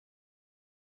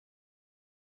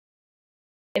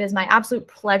It is my absolute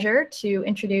pleasure to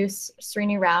introduce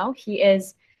Srinivas Rao. He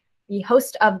is the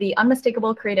host of the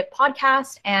Unmistakable Creative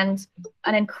podcast and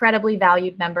an incredibly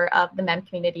valued member of the MEM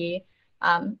community,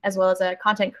 as well as a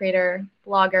content creator,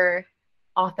 blogger,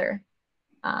 author.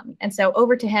 And so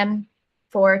over to him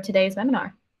for today's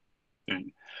webinar.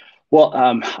 Well,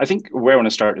 I think where I want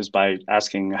to start is by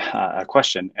asking a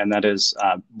question, and that is,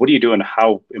 what do you do and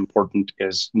how important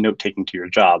is note-taking to your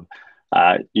job?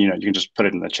 You can just put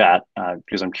it in the chat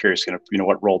because I'm curious,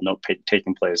 what role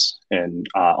note-taking plays in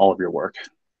all of your work.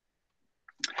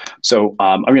 So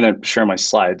I'm going to share my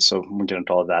slides, so we'll get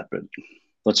into all of that, but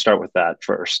let's start with that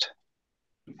first.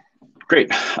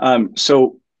 Great.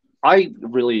 So I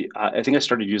think I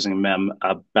started using MEM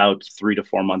about 3 to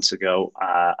 4 months ago.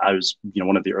 I was,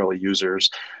 one of the early users.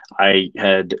 I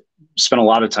had spent a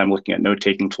lot of time looking at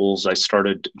note-taking tools. I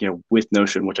started, with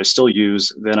Notion, which I still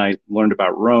use. Then I learned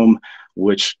about Roam,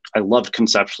 which I loved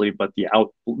conceptually, but the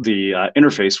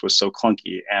interface was so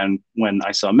clunky. And when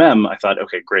I saw MEM, I thought,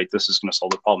 okay, great, this is going to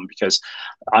solve the problem, because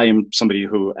I am somebody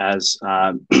who, as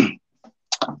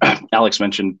Alex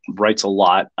mentioned, writes a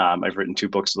lot. I've written 2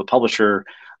 books as a publisher.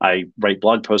 I write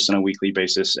blog posts on a weekly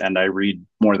basis, and I read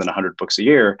more than 100 books a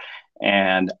year.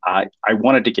 And I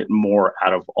wanted to get more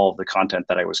out of all of the content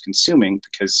that I was consuming,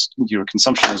 because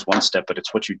consumption is one step, but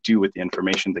it's what you do with the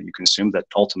information that you consume that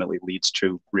ultimately leads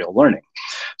to real learning.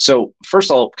 So first,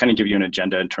 I'll kind of give you an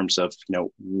agenda in terms of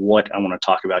what I want to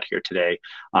talk about here today.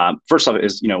 First off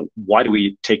is why do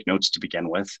we take notes to begin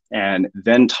with, and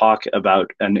then talk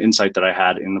about an insight that I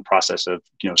had in the process of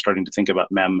starting to think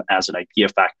about MEM as an idea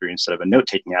factory instead of a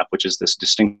note-taking app, which is this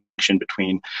distinction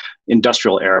between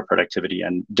industrial era productivity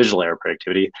and digital era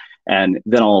productivity. And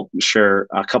then I'll share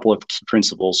a couple of key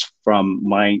principles from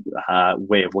my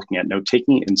way of looking at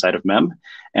note-taking inside of MEM.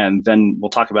 And then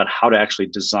we'll talk about how to actually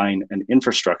design an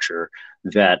infrastructure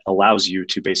that allows you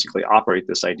to basically operate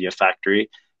this idea factory.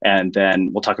 And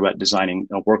then we'll talk about designing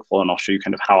a workflow, and I'll show you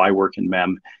kind of how I work in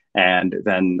MEM. And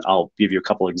then I'll give you a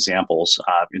couple of examples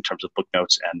in terms of book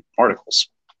notes and articles.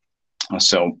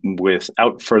 So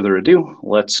without further ado,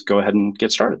 let's go ahead and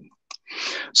get started.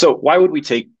 So why would we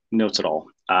take notes at all?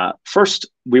 First,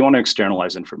 we want to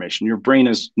externalize information. Your brain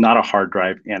is not a hard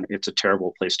drive, and it's a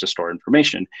terrible place to store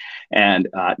information. And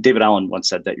David Allen once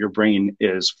said that your brain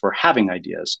is for having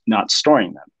ideas, not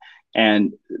storing them.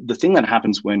 And the thing that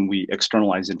happens when we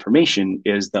externalize information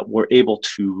is that we're able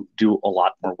to do a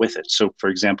lot more with it. So for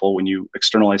example, when you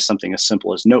externalize something as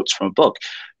simple as notes from a book,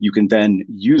 you can then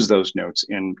use those notes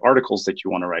in articles that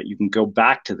you want to write. You can go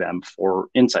back to them for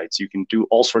insights. You can do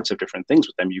all sorts of different things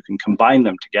with them. You can combine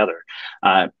them together.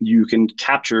 You can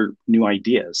capture new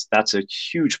ideas. That's a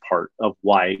huge part of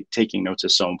why taking notes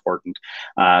is so important.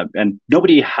 And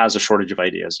nobody has a shortage of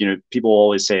ideas. People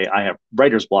always say, I have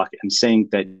writer's block, and saying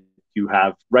that you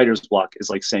have writer's block is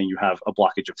like saying you have a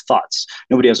blockage of thoughts.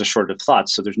 Nobody has a shortage of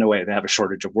thoughts, so there's no way they have a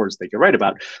shortage of words they can write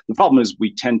about. The problem is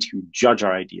we tend to judge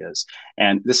our ideas.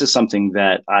 And this is something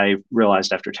that I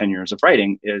realized after 10 years of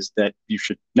writing, is that you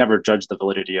should never judge the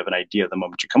validity of an idea the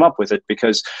moment you come up with it,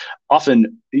 because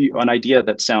often an idea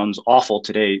that sounds awful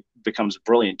today becomes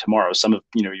brilliant tomorrow. Some of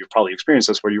you've probably experienced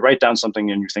this, where you write down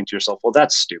something and you think to yourself, well,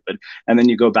 that's stupid. And then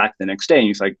you go back the next day and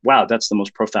you're like, wow, that's the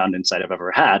most profound insight I've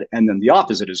ever had. And then the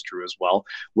opposite is true as well,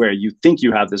 where you think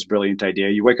you have this brilliant idea.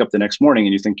 You wake up the next morning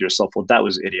and you think to yourself, well, that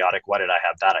was idiotic. Why did I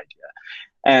have that idea?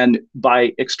 And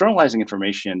by externalizing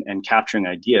information and capturing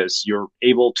ideas, you're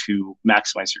able to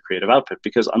maximize your creative output,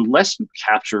 because unless you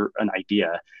capture an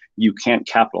idea, you can't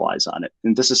capitalize on it.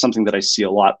 And this is something that I see a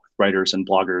lot with writers and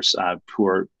bloggers who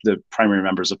are the primary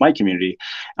members of my community.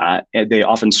 And they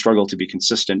often struggle to be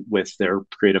consistent with their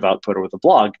creative output or with a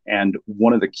blog. And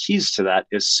one of the keys to that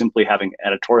is simply having an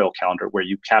editorial calendar where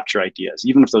you capture ideas,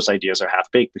 even if those ideas are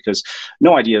half-baked, because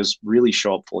no ideas really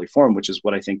show up fully formed, which is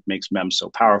what I think makes MEM so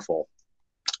powerful.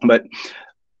 But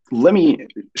let me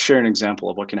share an example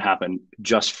of what can happen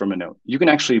just from a note. You can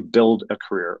actually build a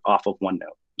career off of one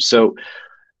note. So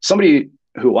somebody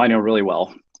who I know really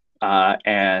well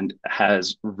and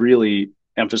has really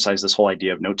emphasized this whole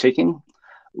idea of note-taking,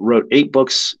 wrote 8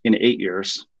 books in 8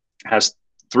 years, has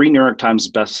 3 New York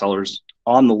Times bestsellers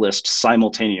on the list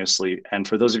simultaneously. And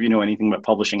for those of you who know anything about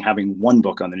publishing, having 1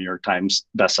 book on the New York Times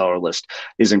bestseller list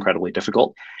is incredibly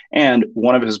difficult. And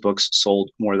one of his books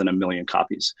sold more than 1 million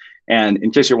copies. And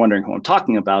in case you're wondering who I'm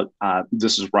talking about,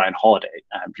 this is Ryan Holiday.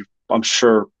 I'm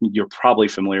sure you're probably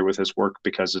familiar with his work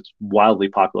because it's wildly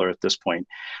popular at this point.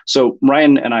 So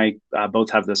Ryan and I both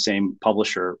have the same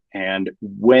publisher. And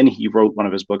when he wrote one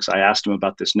of his books, I asked him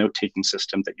about this note-taking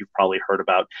system that you've probably heard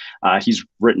about. He's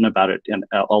written about it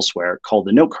elsewhere, called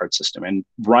the note card system. And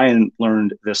Ryan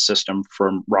learned this system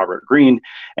from Robert Greene.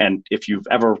 And if you've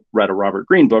ever read a Robert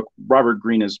Greene book, Robert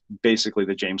Greene is basically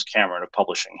the James Cameron of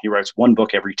publishing. He writes one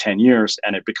book every 10 years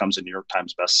and it becomes a New York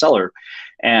Times bestseller.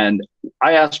 And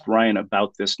I asked Ryan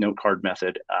about this note card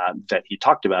method that he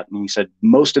talked about. And he said,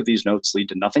 most of these notes lead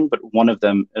to nothing, but one of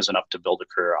them is enough to build a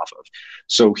career off of.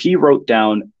 So he wrote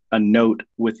down a note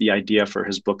with the idea for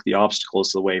his book, The Obstacle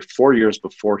is the Way, 4 years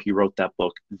before he wrote that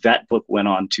book. That book went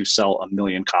on to sell 1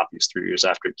 million copies 3 years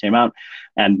after it came out.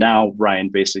 And now Ryan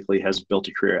basically has built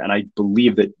a career. And I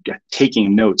believe that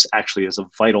taking notes actually is a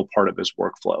vital part of his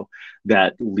workflow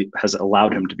that has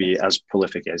allowed him to be as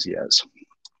prolific as he is.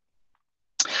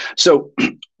 So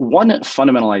one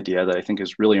fundamental idea that I think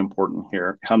is really important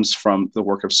here comes from the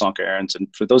work of Sanka Ahrens. And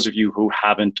for those of you who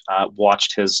haven't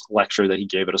watched his lecture that he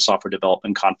gave at a software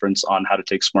development conference on how to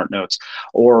take smart notes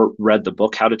or read the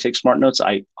book, How to Take Smart Notes,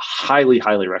 I highly,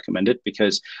 highly recommend it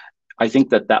because I think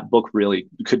that that book really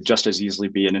could just as easily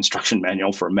be an instruction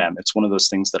manual for MEM. It's one of those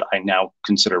things that I now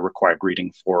consider required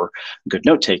reading for good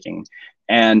note-taking.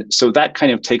 And so that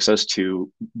kind of takes us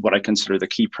to what I consider the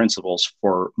key principles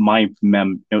for my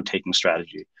MEM note-taking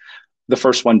strategy. The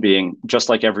first one being, just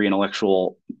like every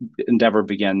intellectual endeavor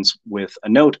begins with a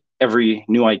note, every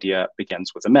new idea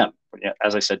begins with a mem.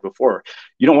 As I said before,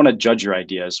 you don't want to judge your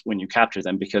ideas when you capture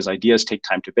them because ideas take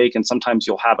time to bake. And sometimes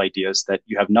you'll have ideas that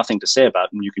you have nothing to say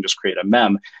about, and you can just create a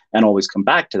mem and always come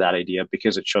back to that idea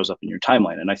because it shows up in your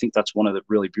timeline. And I think that's one of the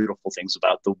really beautiful things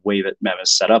about the way that mem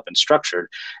is set up and structured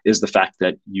is the fact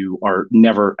that you are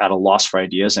never at a loss for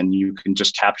ideas and you can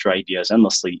just capture ideas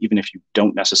endlessly, even if you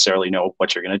don't necessarily know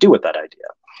what you're going to do with that idea.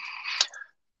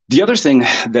 The other thing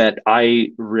that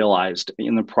I realized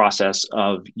in the process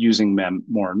of using MEM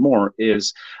more and more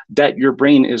is that your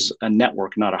brain is a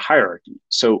network, not a hierarchy.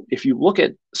 So if you look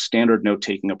at standard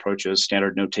note-taking approaches,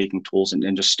 standard note-taking tools,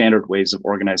 and just standard ways of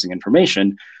organizing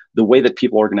information, the way that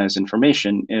people organize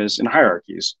information is in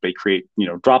hierarchies. They create,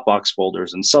 Dropbox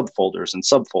folders and subfolders and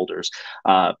subfolders.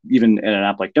 Even in an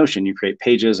app like Notion, you create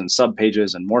pages and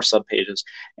subpages and more subpages.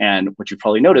 And what you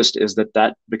probably noticed is that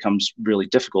that becomes really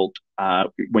difficult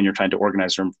when you're trying to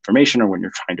organize your information or when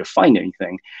you're trying to find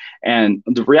anything. And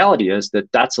the reality is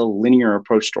that that's a linear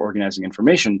approach to organizing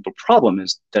information. The problem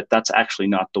is that that's actually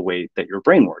not the way that your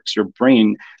brain works. Your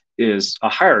brain is a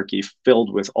hierarchy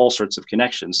filled with all sorts of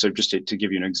connections. So just to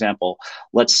give you an example,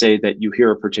 let's say that you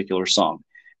hear a particular song.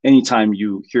 Anytime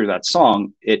you hear that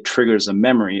song, it triggers a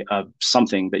memory of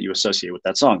something that you associate with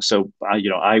that song. So,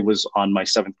 I was on my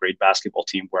 7th grade basketball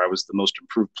team where I was the most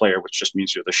improved player, which just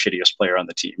means you're the shittiest player on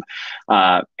the team.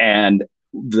 And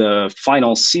the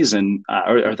final season,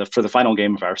 for the final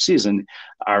game of our season,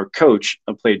 our coach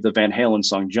played the Van Halen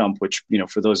song Jump, which,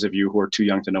 for those of you who are too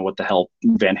young to know what the hell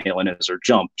Van Halen is or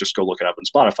Jump, just go look it up on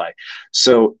Spotify.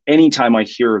 So anytime I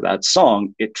hear that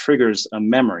song, it triggers a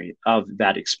memory of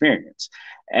that experience.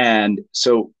 And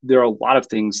so there are a lot of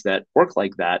things that work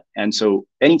like that. And so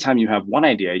anytime you have one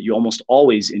idea, you almost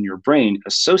always in your brain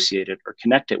associate it or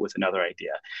connect it with another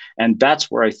idea. And that's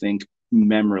where I think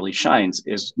MEM really shines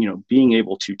is, being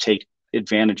able to take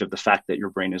advantage of the fact that your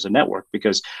brain is a network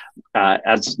because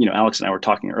as Alex and I were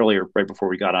talking earlier right before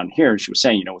we got on here, she was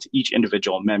saying, with each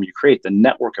individual mem you create, the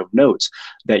network of notes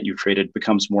that you created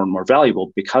becomes more and more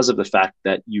valuable because of the fact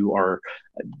that you are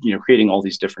creating all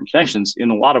these different connections.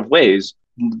 In a lot of ways,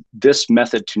 this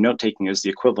method to note taking is the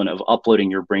equivalent of uploading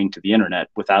your brain to the internet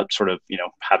without sort of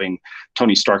having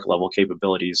Tony Stark level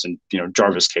capabilities and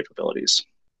Jarvis capabilities.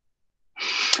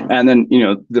 And then,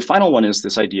 the final one is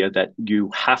this idea that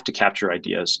you have to capture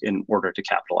ideas in order to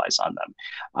capitalize on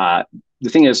them. The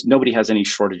thing is, nobody has any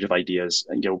shortage of ideas.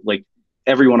 Like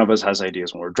every one of us has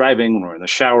ideas when we're driving, when we're in the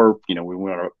shower, we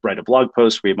want to write a blog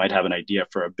post, we might have an idea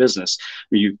for a business.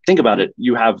 When you think about it,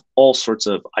 you have all sorts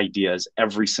of ideas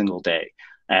every single day.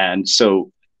 And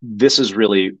so this is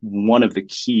really one of the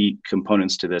key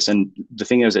components to this. And the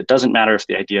thing is, it doesn't matter if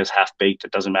the idea is half-baked. It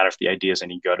doesn't matter if the idea is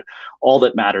any good. All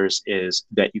that matters is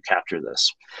that you capture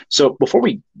this. So before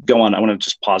we go on, I want to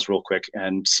just pause real quick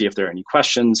and see if there are any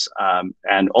questions.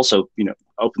 And also,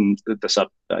 open this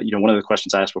up. One of the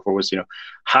questions I asked before was,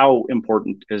 how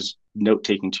important is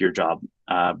note-taking to your job?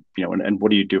 And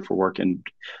what do you do for work? And,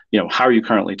 how are you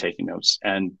currently taking notes?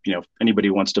 And, if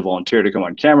anybody wants to volunteer to go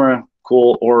on camera,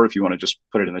 cool. Or if you want to just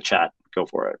put it in the chat, go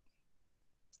for it.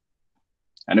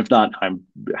 And if not, I'm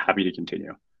happy to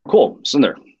continue. Cool.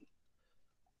 Sundar.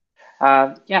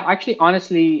 Yeah, actually,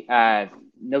 honestly,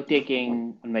 note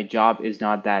taking on my job is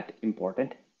not that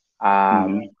important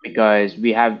because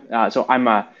we have.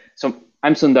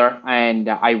 I'm Sundar, and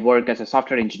I work as a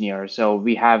software engineer. So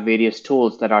we have various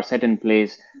tools that are set in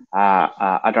place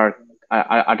at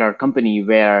our company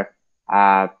where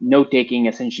note taking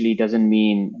essentially doesn't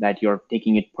mean that you're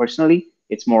taking it personally.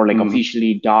 It's more like Mm-hmm.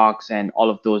 officially docs and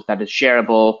all of those that is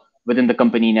shareable within the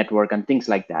company network and things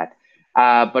like that.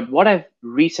 But what I've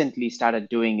recently started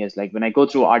doing is like when I go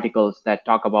through articles that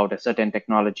talk about a certain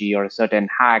technology or a certain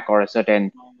hack or a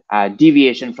certain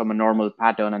deviation from a normal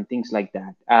pattern and things like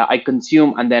that, I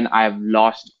consume and then I've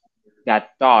lost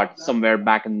that thought somewhere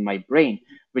back in my brain,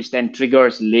 which then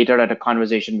triggers later at a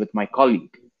conversation with my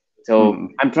colleague. So Mm-hmm.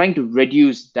 I'm trying to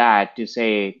reduce that to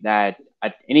say that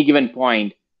at any given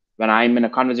point, when I'm in a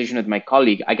conversation with my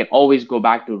colleague, I can always go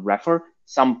back to refer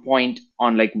some point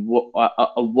on like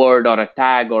a word or a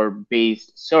tag or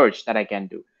based search that I can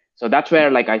do. So that's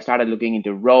where like I started looking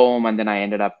into Rome, and then I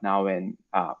ended up now in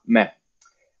Mem.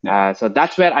 Yeah. So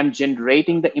that's where I'm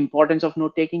generating the importance of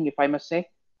note taking, if I must say.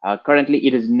 Currently,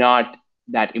 it is not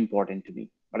that important to me,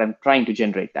 but I'm trying to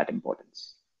generate that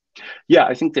importance. Yeah,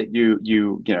 I think that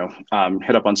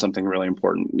hit up on something really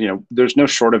important. There's no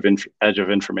short of edge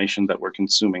of information that we're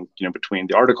consuming. Between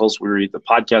the articles we read, the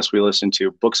podcasts we listen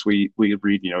to, books we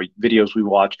read, videos we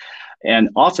watch, and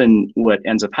often what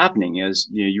ends up happening is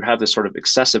you have this sort of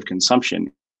excessive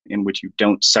consumption in which you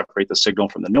don't separate the signal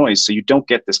from the noise, so you don't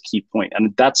get this key point.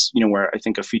 And that's where I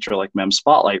think a feature like Mem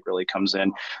Spotlight really comes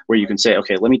in, where you can say,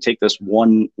 okay, let me take this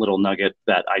one little nugget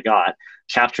that I got,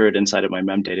 capture it inside of my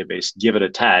Mem database, give it a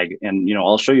tag, and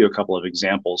I'll show you a couple of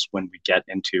examples when we get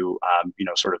into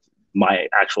sort of my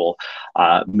actual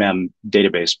Mem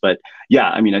database. But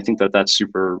yeah, I mean, I think that that's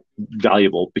super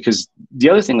valuable, because the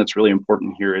other thing that's really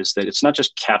important here is that it's not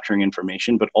just capturing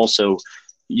information, but also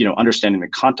understanding the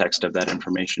context of that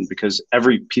information, because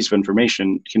every piece of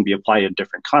information can be applied in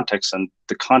different contexts, and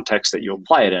the context that you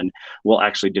apply it in will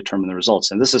actually determine the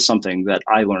results. And this is something that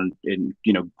I learned in,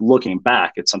 looking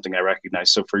back. It's something I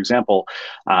recognize. So for example,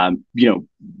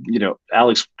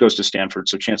 Alex goes to Stanford,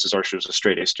 so chances are she was a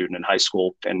straight A student in high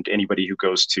school, and anybody who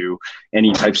goes to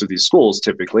any types of these schools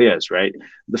typically is, right?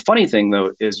 The funny thing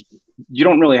though is you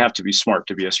don't really have to be smart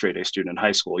to be a straight A student in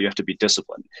high school. You have to be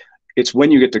disciplined. It's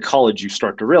when you get to college you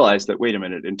start to realize that, wait a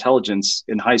minute, intelligence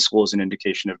in high school is an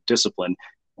indication of discipline.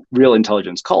 Real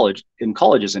intelligence in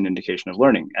college is an indication of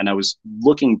learning. And I was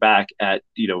looking back at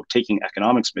taking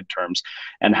economics midterms,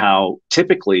 and how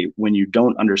typically when you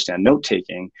don't understand note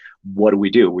taking, what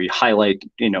do? We highlight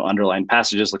underlined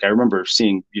passages. Like I remember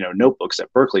seeing notebooks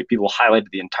at Berkeley, people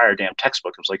highlighted the entire damn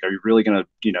textbook. I was like, are you really going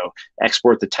to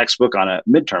export the textbook on a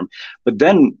midterm? But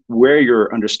then where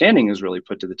your understanding is really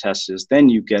put to the test is then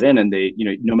you get in, and they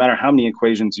no matter how many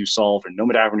equations you solve and no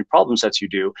matter how many problem sets you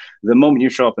do, the moment you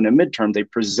show up in a midterm, they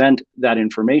present that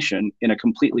information in a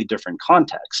completely different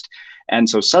context. And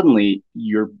so suddenly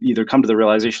you're either come to the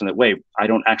realization that, wait, I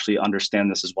don't actually understand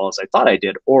this as well as I thought I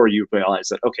did, or you realize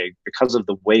that, okay, because of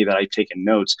the way that I've taken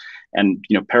notes and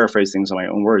paraphrase things in my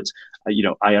own words,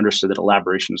 I understood that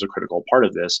elaboration is a critical part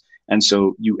of this. And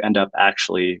so you end up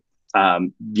actually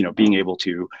being able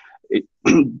to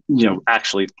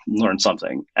actually learn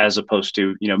something, as opposed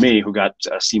to me, who got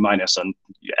a C- on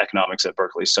economics at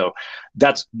Berkeley. So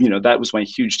that's that was my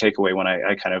huge takeaway when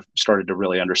I kind of started to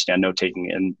really understand note taking,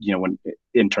 and when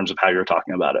in terms of how you're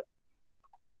talking about it.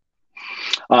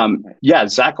 Yeah,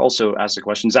 Zach also asked a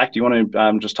question. Zach, do you want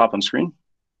to just hop on screen?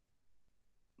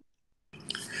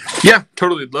 Yeah,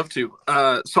 totally. I'd love to.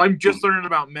 So I'm just learning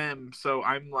about Mem, so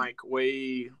I'm like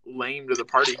way lame to the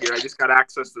party here. I just got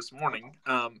access this morning.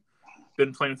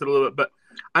 Been playing with it a little bit, but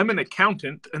I'm an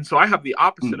accountant, and so I have the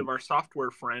opposite of our software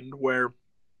friend, where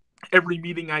every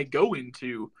meeting I go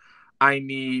into, I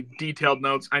need detailed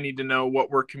notes. I need to know what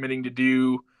we're committing to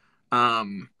do,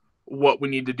 what we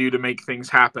need to do to make things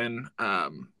happen.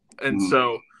 And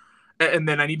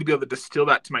then I need to be able to distill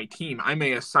that to my team. I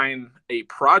may assign a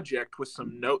project with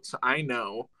some notes I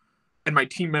know, and my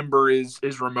team member is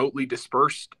remotely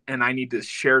dispersed, and I need to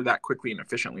share that quickly and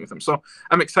efficiently with them. So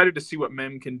I'm excited to see what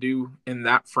Mem can do in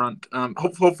that front.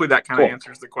 Hopefully that kind of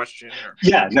answers the question.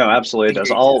 Yeah, no, absolutely it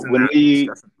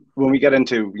does. When we get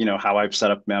into how I've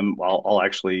set up Mem, I'll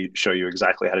actually show you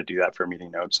exactly how to do that for meeting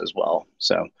notes as well.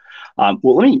 So,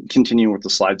 well, let me continue with the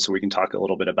slides so we can talk a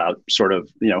little bit about sort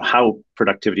of how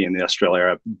productivity in the industrial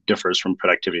era differs from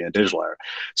productivity in the digital era.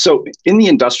 So, in the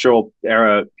industrial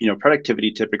era,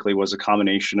 productivity typically was a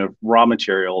combination of raw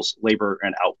materials, labor,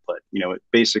 and output. It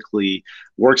basically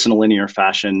works in a linear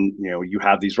fashion. You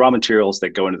have these raw materials that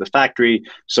go into the factory.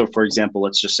 So for example,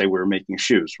 let's just say we're making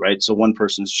shoes, right? So one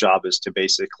person's job is to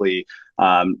basically,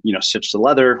 stitch the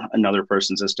leather. Another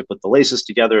person's is to put the laces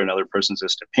together. Another person's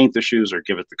is to paint the shoes or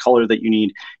give it the color that you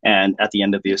need. And at the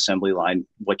end of the assembly line,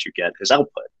 what you get is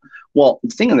output. Well,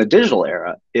 the thing in the digital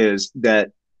era is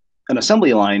that an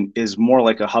assembly line is more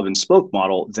like a hub and spoke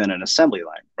model than an assembly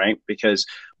line, right? Because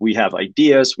we have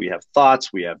ideas, we have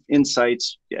thoughts, we have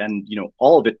insights, and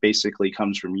all of it basically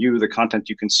comes from you, the content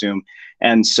you consume.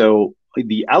 And so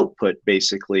the output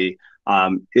basically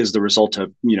is the result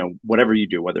of whatever you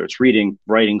do, whether it's reading,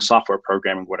 writing, software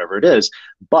programming, whatever it is.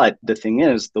 But the thing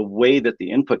is, the way that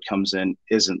the input comes in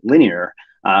isn't linear.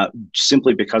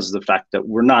 Simply because of the fact that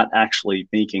we're not actually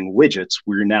making widgets,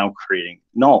 we're now creating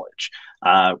knowledge.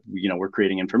 We're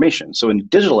creating information. So in the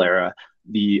digital era,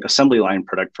 the assembly line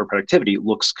for productivity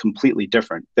looks completely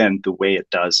different than the way it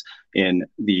does in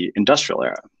the industrial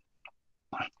era.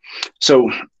 So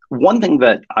one thing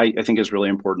that I think is really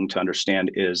important to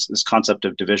understand is this concept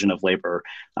of division of labor.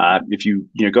 If you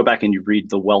go back and you read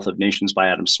The Wealth of Nations by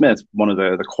Adam Smith, one of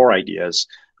the core ideas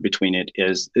between it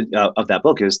is of that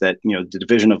book is that the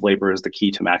division of labor is the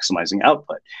key to maximizing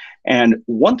output. And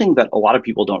one thing that a lot of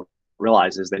people don't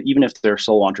realize is that even if they're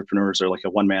sole entrepreneurs or like a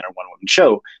one-man or one-woman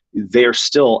show, they're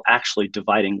still actually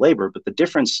dividing labor. But the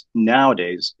difference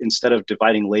nowadays, instead of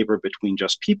dividing labor between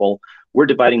just people, we're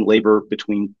dividing labor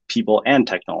between people and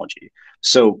technology.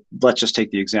 So let's just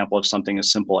take the example of something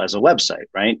as simple as a website,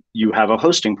 right? You have a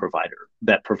hosting provider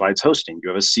that provides hosting. You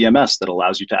have a CMS that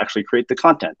allows you to actually create the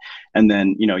content. And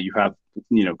then, you have,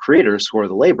 creators who are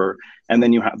the labor, and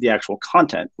then you have the actual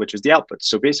content, which is the output.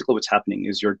 So basically what's happening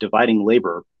is you're dividing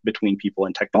labor between people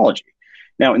and technology.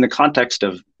 Now, in the context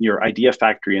of your idea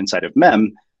factory inside of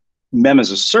Mem as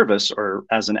a service or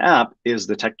as an app is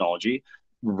the technology,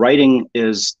 writing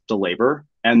is the labor,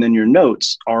 and then your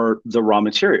notes are the raw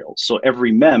materials. So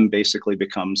every mem basically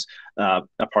becomes a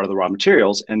part of the raw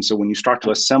materials. And so when you start to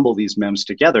assemble these mems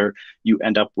together, you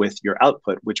end up with your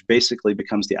output, which basically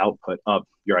becomes the output of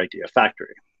your idea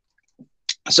factory.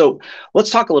 So let's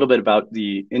talk a little bit about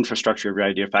the infrastructure of your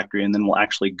idea factory, and then we'll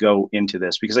actually go into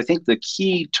this, because I think the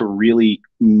key to really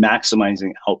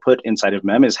maximizing output inside of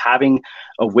Mem is having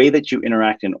a way that you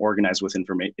interact and organize with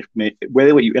information,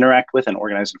 way that you interact with and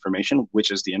organize information, which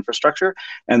is the infrastructure,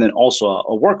 and then also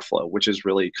a workflow, which is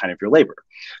really kind of your labor.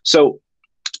 So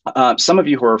some of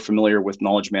you who are familiar with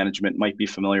knowledge management might be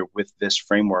familiar with this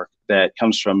framework that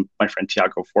comes from my friend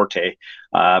Tiago Forte,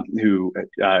 who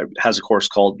has a course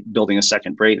called Building a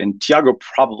Second Brain. And Tiago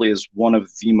probably is one of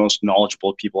the most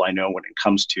knowledgeable people I know when it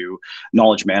comes to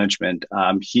knowledge management.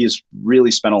 He has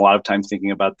really spent a lot of time thinking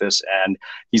about this, and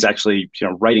he's actually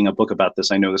writing a book about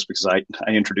this. I know this because I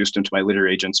introduced him to my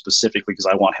literary agent specifically because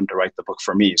I want him to write the book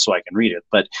for me so I can read it.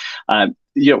 But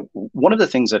one of the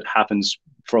things that happens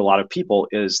for a lot of people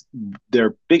is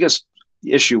their biggest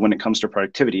issue when it comes to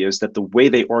productivity is that the way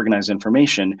they organize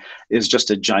information is just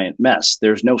a giant mess.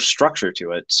 There's no structure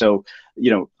to it. So,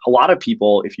 a lot of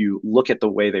people, if you look at the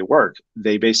way they work,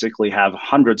 they basically have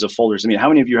hundreds of folders. I mean, how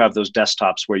many of you have those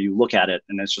desktops where you look at it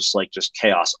and it's just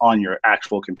chaos on your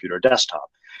actual computer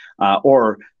desktop?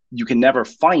 Or you can never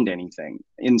find anything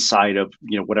inside of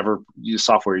whatever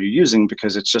software you're using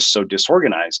because it's just so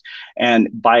disorganized. And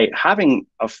by having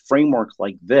a framework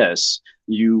like this,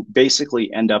 you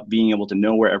basically end up being able to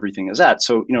know where everything is at.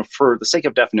 So, for the sake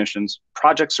of definitions,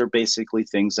 projects are basically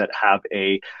things that have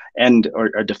a end or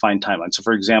a defined timeline. So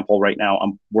for example, right now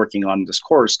I'm working on this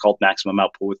course called Maximum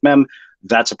Output with Mem.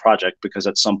 That's a project because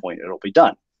at some point it'll be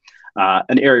done.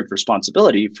 An area of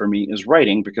responsibility for me is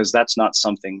writing, because that's not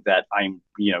something that I'm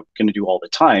going to do all the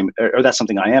time, or that's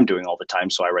something I am doing all the time.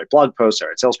 So I write blog posts, I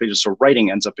write sales pages. So writing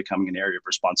ends up becoming an area of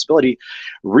responsibility.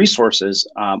 Resources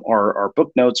are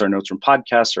book notes, or notes from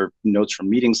podcasts, or notes from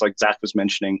meetings like Zach was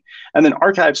mentioning. And then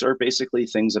archives are basically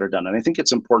things that are done. And I think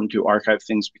it's important to archive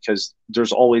things because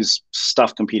there's always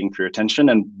stuff competing for your attention.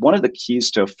 And one of the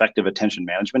keys to effective attention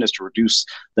management is to reduce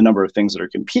the number of things that are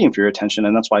competing for your attention.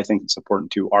 And that's why I think it's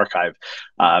important to archive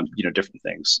different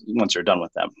things once you're done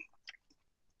with them.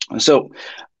 So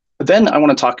then I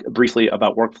want to talk briefly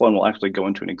about workflow, and we'll actually go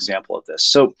into an example of this.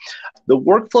 So the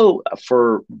workflow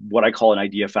for what I call an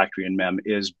idea factory in Mem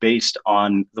is based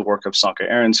on the work of Sanka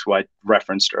Ahrens, who I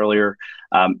referenced earlier.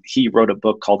 He wrote a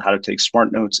book called How to Take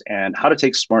Smart Notes, and How to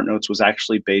Take Smart Notes was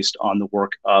actually based on the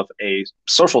work of a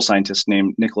social scientist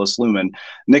named Nicholas Luhmann.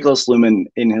 Nicholas Luhmann,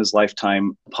 in his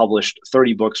lifetime, published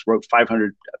 30 books, wrote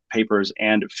 500 papers,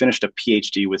 and finished a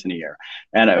PhD within a year.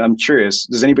 And I'm curious,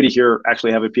 does anybody here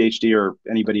actually have a PhD, or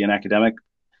anybody an academic?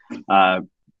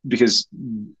 because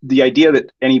the idea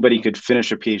that anybody could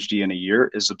finish a PhD in a year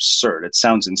is absurd. It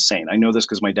sounds insane. I know this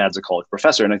because my dad's a college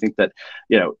professor, and I think that,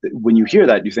 you know, when you hear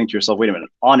that, you think to yourself, wait a minute,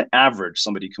 on average,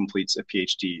 somebody completes a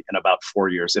PhD in about 4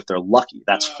 years if they're lucky.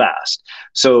 That's fast.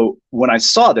 So when I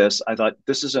saw this, I thought,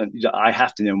 I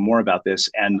have to know more about this.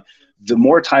 And the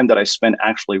more time that I spent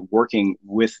actually working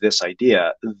with this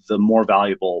idea, the more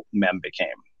valuable MEM became.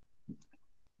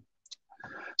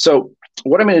 So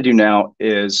what I'm going to do now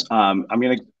is I'm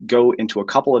going to go into a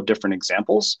couple of different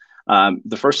examples.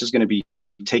 The first is going to be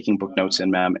taking book notes in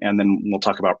MEM, and then we'll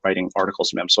talk about writing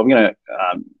articles in MEM. So I'm going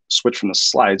to switch from the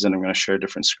slides, and I'm going to share a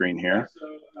different screen here.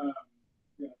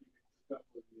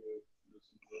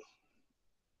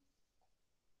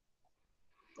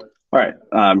 All right.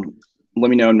 Let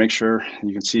me know and make sure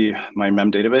you can see my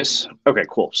MEM database. Okay,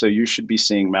 cool. So you should be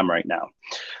seeing MEM right now.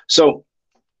 So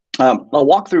I'll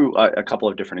walk through a couple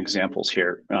of different examples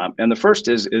here. And the first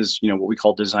is what we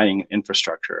call designing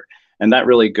infrastructure. And that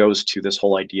really goes to this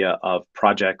whole idea of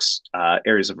projects,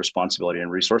 areas of responsibility,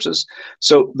 and resources.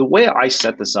 So the way I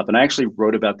set this up, and I actually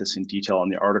wrote about this in detail in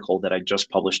the article that I just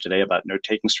published today about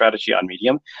note-taking strategy on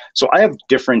Medium. So I have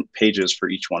different pages for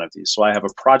each one of these. So I have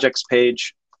a projects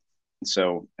page.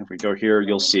 So if we go here,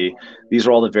 you'll see these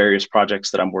are all the various projects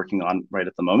that I'm working on right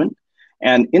at the moment.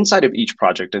 And inside of each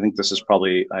project, I think this is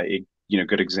probably a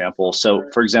good example. So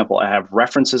for example, I have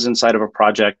references inside of a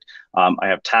project. I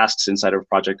have tasks inside of a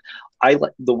project.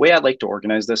 The way I like to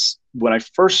organize this, when I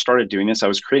first started doing this, I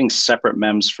was creating separate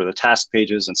MEMs for the task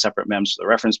pages and separate MEMs for the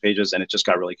reference pages, and it just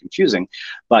got really confusing.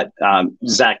 But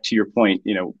Zach, to your point,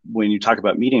 when you talk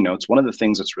about meeting notes, one of the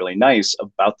things that's really nice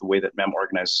about the way that MEM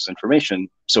organizes information,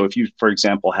 so if you, for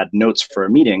example, had notes for a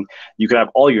meeting, you could have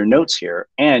all your notes here,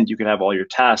 and you could have all your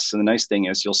tasks. And the nice thing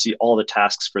is you'll see all the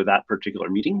tasks for that particular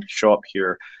meeting show up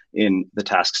here in the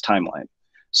tasks timeline.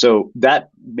 So that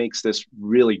makes this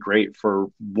really great for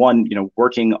one,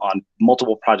 working on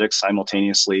multiple projects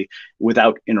simultaneously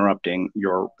without interrupting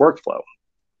your workflow.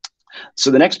 So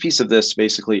the next piece of this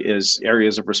basically is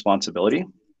areas of responsibility.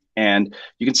 And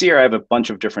you can see here I have a bunch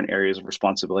of different areas of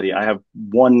responsibility. I have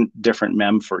one different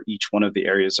MEM for each one of the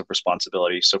areas of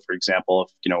responsibility. So for example,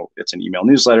 if it's an email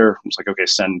newsletter, it's like, okay,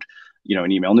 send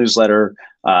an email newsletter.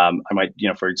 I might,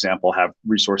 for example, have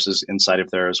resources inside of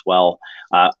there as well.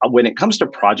 When it comes to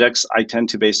projects, I tend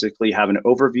to basically have an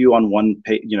overview on one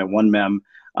page, one MEM,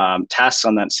 tasks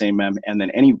on that same MEM, and then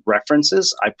any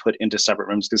references I put into separate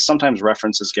MEMs, because sometimes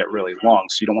references get really long,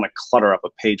 so you don't want to clutter up a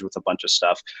page with a bunch of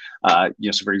stuff.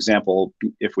 So for example,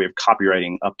 if we have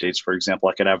copywriting updates, for example,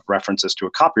 I could have references to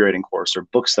a copywriting course or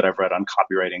books that I've read on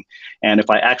copywriting. And if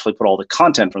I actually put all the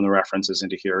content from the references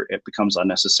into here, it becomes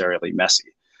unnecessarily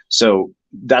messy. So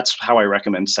that's how I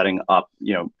recommend setting up,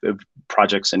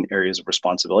 projects and areas of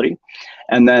responsibility.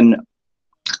 And then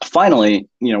finally,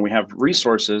 we have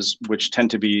resources, which tend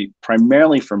to be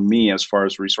primarily for me as far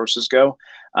as resources go.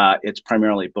 It's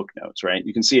primarily book notes, right?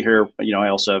 You can see here, I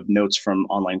also have notes from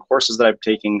online courses that I've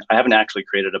taken. I haven't actually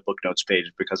created a book notes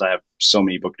page because I have so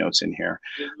many book notes in here.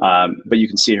 But you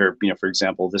can see here, for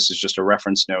example, this is just a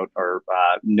reference note or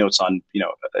notes on,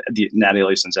 the Natalie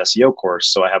Lason's SEO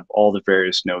course. So I have all the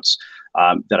various notes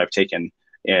that I've taken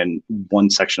in one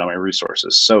section of my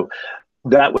resources. So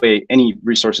that way, any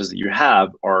resources that you have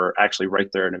are actually right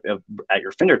there at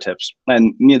your fingertips.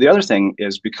 And the other thing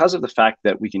is, because of the fact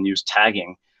that we can use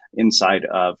tagging inside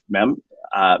of MEM,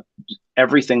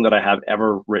 everything that I have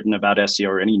ever written about SEO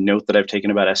or any note that I've taken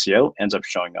about SEO ends up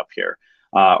showing up here,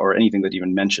 or anything that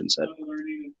even mentions it.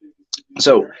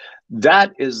 So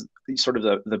that is sort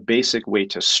of the basic way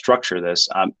to structure this.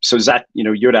 So Zach,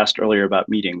 you had asked earlier about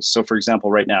meetings. So for example,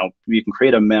 right now, we can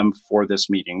create a MEM for this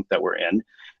meeting that we're in.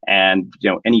 And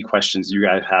any questions you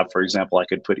guys have, for example, I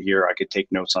could put here, I could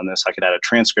take notes on this, I could add a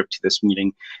transcript to this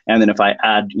meeting. And then if I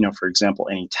add, for example,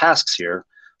 any tasks here,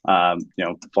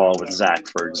 follow with Zach,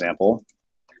 for example.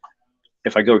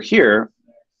 If I go here,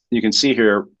 you can see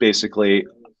here, basically,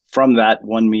 from that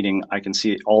one meeting, I can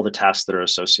see all the tasks that are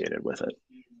associated with it.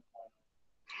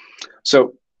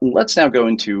 So let's now go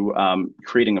into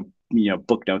creating a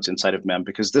book notes inside of MEM,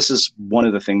 because this is one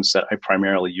of the things that I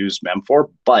primarily use MEM for.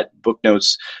 But book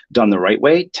notes done the right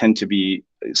way tend to be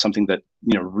something that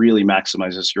really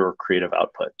maximizes your creative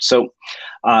output. So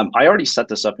I already set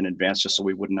this up in advance just so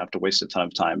we wouldn't have to waste a ton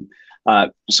of time.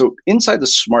 So inside the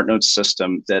Smart Notes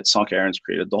system that Sanka Aaron's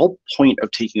created, the whole point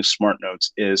of taking Smart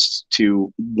Notes is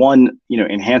to, one,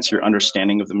 enhance your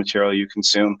understanding of the material you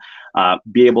consume,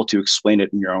 be able to explain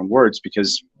it in your own words,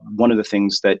 because one of the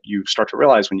things that you start to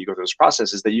realize when you go through this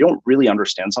process is that you don't really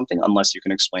understand something unless you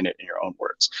can explain it in your own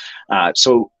words.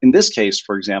 So in this case,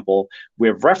 for example, we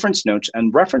have reference notes,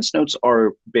 and reference notes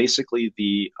are basically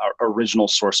the original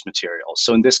source material.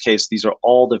 So in this case, these are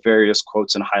all the various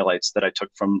quotes and highlights that I took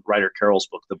from Ryder Carroll's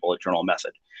book, The Bullet Journal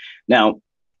Method. Now,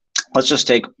 let's just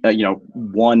take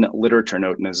one literature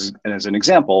note as an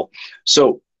example.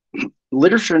 So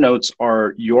literature notes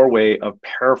are your way of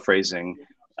paraphrasing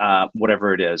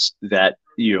whatever it is that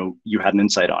you had an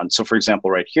insight on. So for example,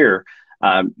 right here,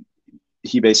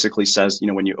 he basically says,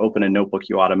 when you open a notebook,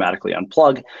 you automatically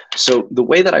unplug. So the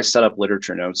way that I set up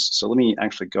literature notes, so let me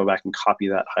actually go back and copy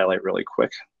that highlight really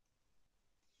quick.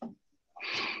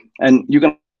 And you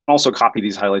can also copy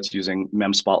these highlights using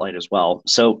Mem Spotlight as well.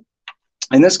 So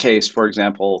in this case, for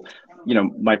example,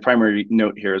 my primary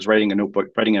note here is writing in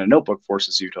a notebook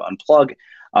forces you to unplug.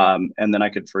 And then I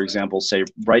could, for example, say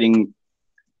writing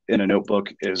in a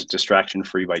notebook is distraction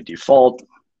free by default.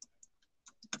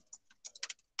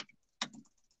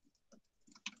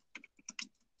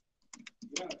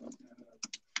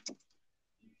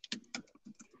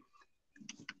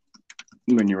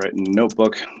 When you write in a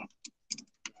notebook,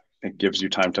 it gives you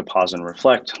time to pause and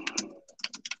reflect.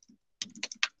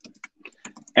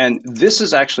 And this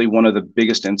is actually one of the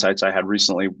biggest insights I had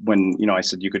recently when, I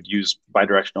said you could use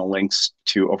bidirectional links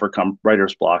to overcome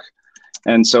writer's block.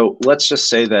 And so let's just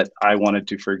say that I wanted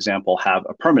to, for example, have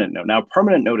a permanent note. Now, a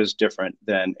permanent note is different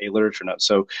than a literature note.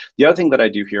 So the other thing that I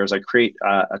do here is I create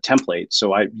a template.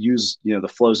 So I use, the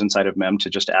flows inside of Mem to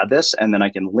just add this, and then I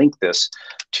can link this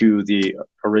to the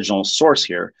original source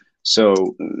here.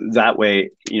 So that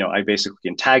way, I basically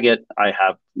can tag it. I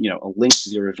have, a link to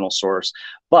the original source.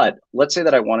 But let's say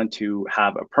that I wanted to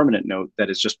have a permanent note that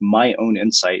is just my own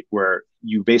insight, where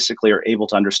you basically are able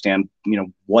to understand,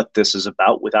 what this is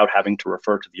about without having to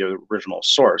refer to the original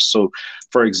source. So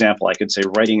for example, I could say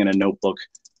writing in a notebook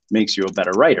makes you a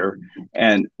better writer.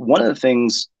 And one of the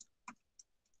things,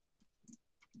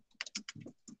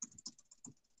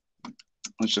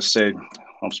 let's just say,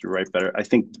 helps you write better. I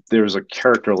think there's a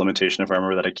character limitation, if I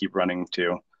remember, that I keep running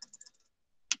to.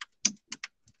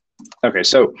 Okay,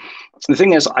 so the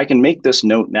thing is, I can make this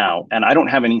note now, and I don't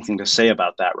have anything to say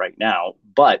about that right now.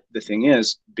 But the thing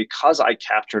is, because I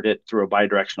captured it through a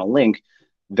bidirectional link,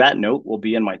 that note will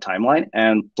be in my timeline.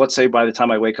 And let's say by the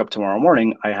time I wake up tomorrow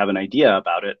morning, I have an idea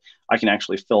about it. I can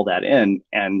actually fill that in.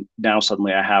 And now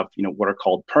suddenly I have, what are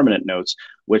called permanent notes,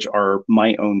 which are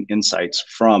my own insights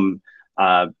from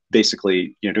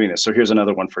basically, doing this. So here's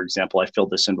another one, for example. I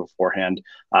filled this in beforehand.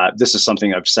 This is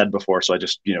something I've said before, so I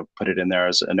just, put it in there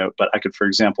as a note. But I could, for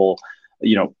example,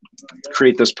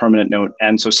 create this permanent note.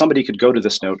 And so somebody could go to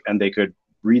this note and they could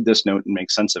read this note and make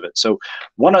sense of it. So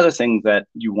one other thing that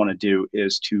you want to do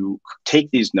is to take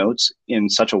these notes in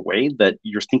such a way that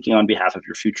you're thinking on behalf of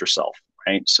your future self,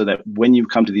 right? So that when you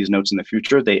come to these notes in the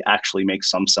future, they actually make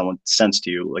some sense to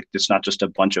you. Like, it's not just a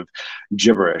bunch of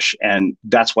gibberish. And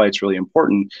that's why it's really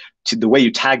important to the way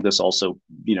you tag this also,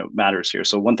 matters here.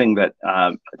 So one thing that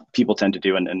people tend to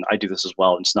do, and I do this as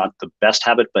well, it's not the best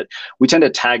habit, but we tend to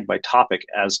tag by topic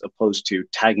as opposed to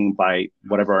tagging by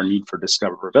whatever our need for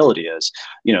discoverability is.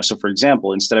 So for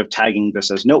example, instead of tagging this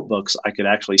as notebooks, I could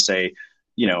actually say,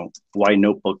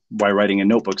 why writing in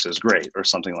notebooks is great, or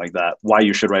something like that. Why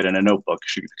you should write in a notebook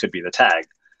could be the tag.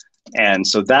 And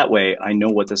so that way I know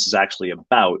what this is actually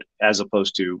about, as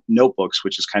opposed to notebooks,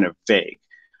 which is kind of vague.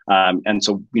 And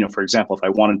so, for example, if I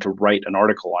wanted to write an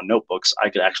article on notebooks, I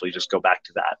could actually just go back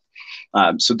to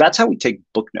that. So that's how we take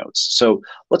book notes. So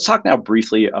let's talk now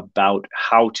briefly about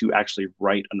how to actually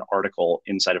write an article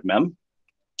inside of Mem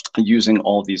using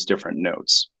all these different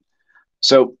notes.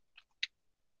 So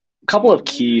a couple of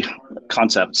key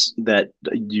concepts that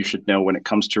you should know when it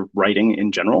comes to writing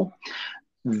in general.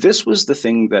 This was the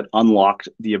thing that unlocked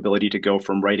the ability to go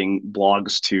from writing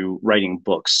blogs to writing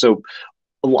books. So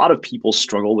a lot of people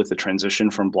struggle with the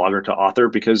transition from blogger to author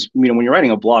because, when you're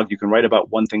writing a blog, you can write about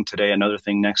one thing today, another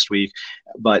thing next week.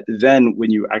 But then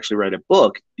when you actually write a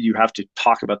book, you have to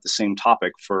talk about the same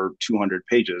topic for 200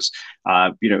 pages. I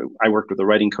worked with a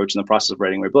writing coach in the process of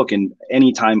writing my book. And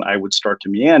anytime I would start to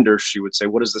meander, she would say,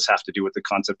 what does this have to do with the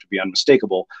concept to be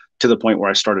unmistakable? To the point where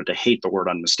I started to hate the word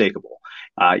unmistakable,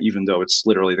 even though it's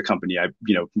literally the company I,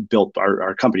 built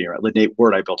our company around, the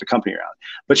word I built a company around.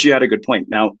 But she had a good point.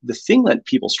 Now, the thing that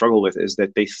people struggle with is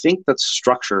that they think that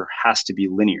structure has to be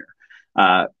linear,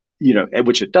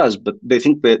 which it does, but they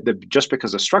think that just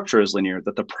because the structure is linear,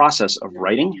 that the process of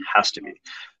writing has to be.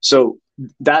 So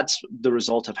that's the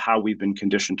result of how we've been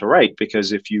conditioned to write,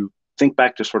 because if you think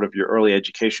back to sort of your early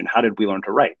education, how did we learn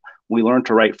to write? we learn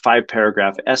to write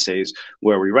 5-paragraph essays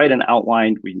where we write an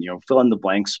outline, we fill in the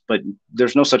blanks, but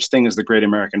there's no such thing as the great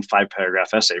American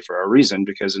 5-paragraph essay for a reason,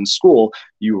 because in school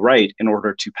you write in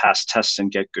order to pass tests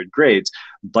and get good grades,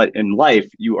 but in life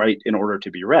you write in order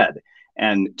to be read.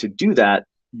 And to do that,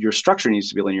 your structure needs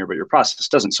to be linear, but your process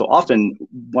doesn't. So often,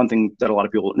 one thing that a lot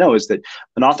of people don't know is that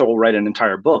an author will write an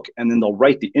entire book and then they'll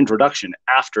write the introduction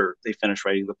after they finish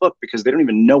writing the book, because they don't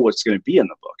even know what's going to be in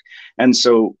the book. And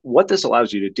so what this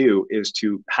allows you to do is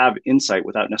to have insight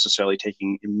without necessarily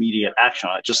taking immediate action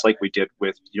on it, just like we did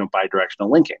with bidirectional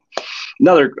linking.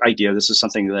 Another idea, this is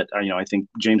something that I think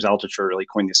James Altucher really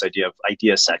coined this idea of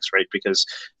idea sex, right? Because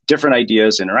different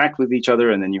ideas interact with each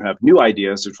other, and then you have new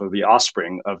ideas, which will be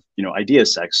offspring of idea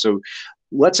sex. So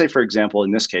let's say, for example,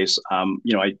 in this case,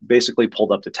 I basically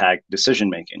pulled up the tag decision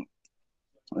making.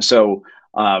 So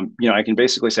I can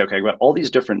basically say, okay, I've got all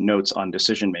these different notes on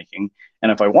decision making,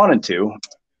 and if I wanted to,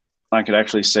 I could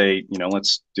actually say,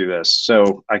 let's do this.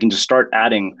 So I can just start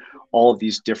adding all of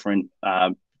these different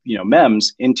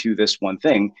mems into this one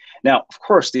thing. Now, of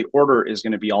course, the order is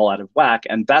going to be all out of whack,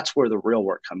 and that's where the real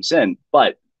work comes in.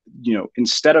 But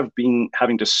instead of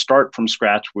having to start from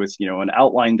scratch with an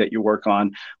outline that you work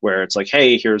on, where it's like,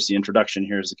 hey, here's the introduction,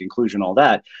 here's the conclusion, all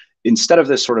that. Instead of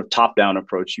this sort of top-down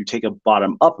approach, you take a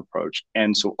bottom-up approach.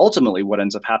 And so ultimately what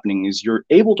ends up happening is you're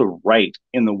able to write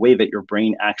in the way that your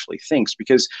brain actually thinks,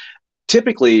 because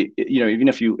typically, even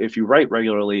if you write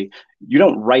regularly, you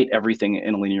don't write everything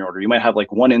in a linear order. You might have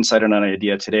like one insight on an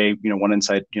idea today, one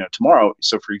insight, tomorrow.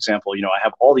 So for example, I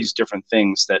have all these different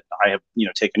things that I have,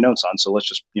 taken notes on. So let's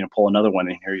just, pull another one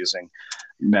in here using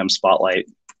Mem Spotlight.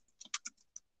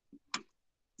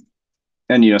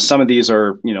 And, some of these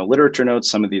are, literature notes.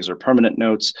 Some of these are permanent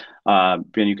notes. And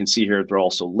you can see here, they're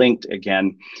also linked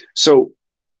again. So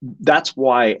that's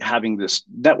why having this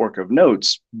network of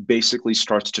notes basically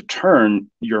starts to turn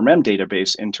your mem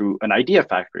database into an idea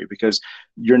factory, because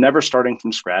you're never starting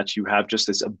from scratch. You have just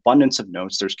this abundance of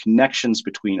notes. There's connections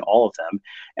between all of them.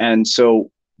 And so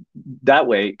that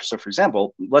way, so for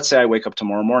example, let's say I wake up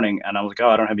tomorrow morning and I'm like, oh,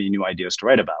 I don't have any new ideas to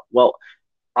write about. Well,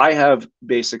 I have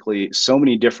basically so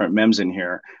many different mems in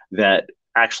here that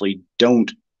actually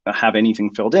don't have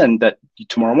anything filled in, that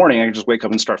tomorrow morning I can just wake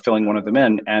up and start filling one of them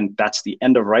in, and that's the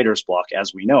end of writer's block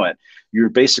as we know it. You're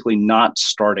basically not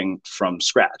starting from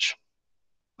scratch.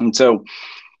 And so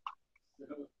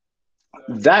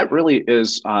that really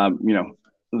is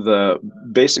the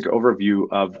basic overview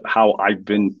of how I've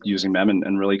been using Mem,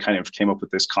 and really kind of came up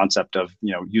with this concept of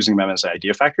using Mem as an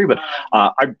idea factory. But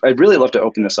I'd really love to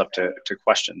open this up to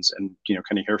questions, and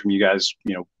kind of hear from you guys.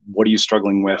 What are you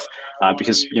struggling with?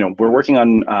 Because we're working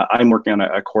on I'm working on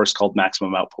a course called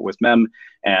Maximum Output with Mem,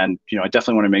 and I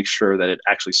definitely want to make sure that it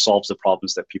actually solves the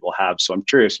problems that people have. So I'm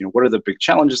curious, what are the big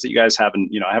challenges that you guys have? And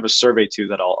I have a survey too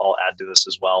that I'll add to this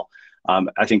as well.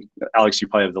 I think, Alex, you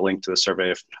probably have the link to the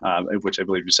survey, which I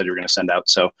believe you said you were going to send out.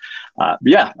 So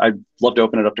yeah, I'd love to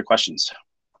open it up to questions.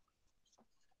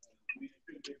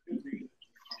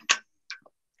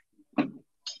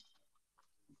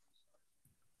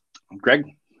 Greg?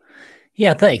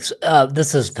 Yeah, thanks.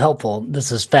 This is helpful.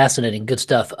 This is fascinating. Good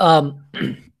stuff.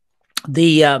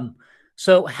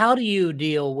 So how do you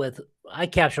deal with, I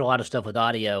capture a lot of stuff with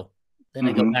audio, then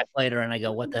I go back later and I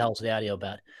go, what the hell's the audio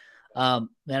about?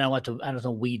 Then I want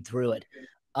to weed through it.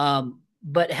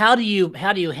 But how do you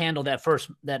handle that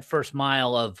first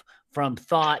mile of from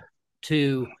thought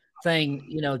to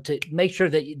thing, to make sure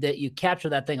that you capture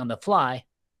that thing on the fly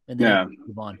and then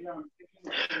move on?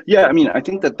 Yeah, I mean, I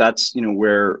think that's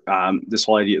where this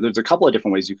whole idea. There's a couple of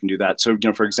different ways you can do that. So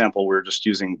for example, we're just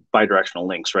using bidirectional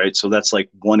links, right? So that's like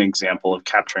one example of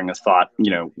capturing a thought,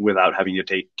 without having to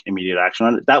take immediate action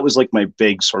on it. That was like my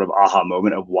big sort of aha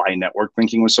moment of why network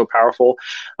linking was so powerful,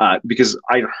 because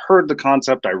I heard the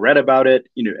concept, I read about it,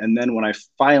 and then when I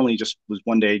finally just was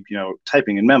one day,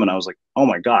 typing in Mem, and I was like, oh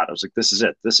my God, I was like, this is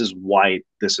it. This is why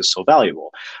this is so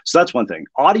valuable. So that's one thing.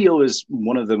 Audio is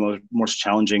one of the most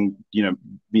challenging,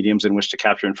 mediums in which to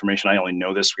capture information. I only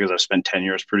know this because I've spent 10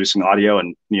 years producing audio.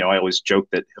 And, I always joke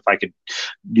that if I could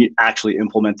actually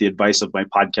implement the advice of my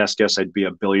podcast guests, I'd be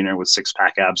a billionaire with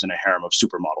 6-pack abs and a harem of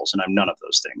supermodels. And I'm none of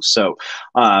those things. So,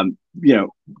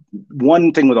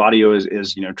 one thing with audio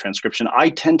is transcription. I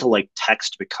tend to like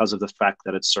text because of the fact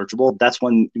that it's searchable. That's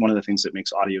one of the things that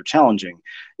makes audio challenging,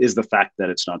 is the fact that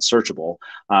it's not searchable.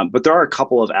 But there are a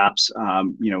couple of apps,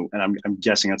 and I'm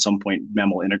guessing at some point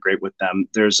Mem will integrate with them.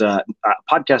 There's a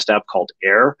podcast app called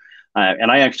Air.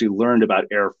 And I actually learned about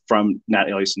Air from Nat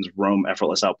Eliason's Roam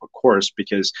Effortless Output course,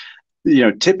 because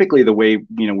typically the way,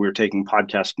 we were taking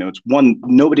podcast notes, one,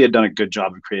 nobody had done a good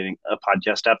job of creating a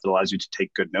podcast app that allows you to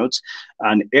take good notes.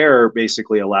 And Air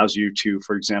basically allows you to,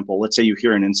 for example, let's say you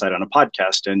hear an insight on a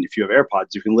podcast, and if you have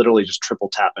AirPods, you can literally just triple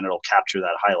tap and it'll capture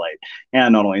that highlight.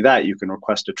 And not only that, you can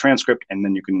request a transcript and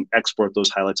then you can export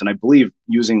those highlights. And I believe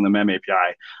using the Mem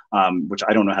API, which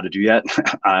I don't know how to do yet,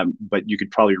 but you could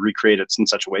probably recreate it in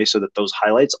such a way so that those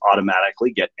highlights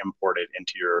automatically get imported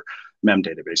into your Mem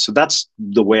database. So that's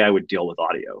the way I would deal with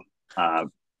audio.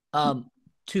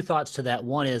 Two thoughts to that.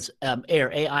 One is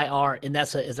Air, AIR, and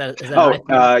is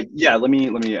that yeah. Let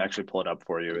me actually pull it up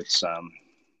for you. It's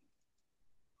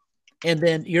And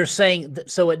then you're saying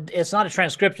so it's not a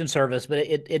transcription service, but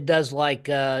it does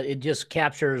it just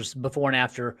captures before and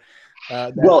after.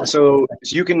 So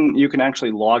you can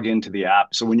actually log into the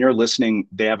app. So when you're listening,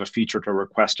 they have a feature to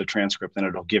request a transcript, and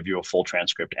it'll give you a full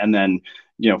transcript. And then,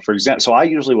 for example, so I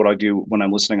usually, what I do when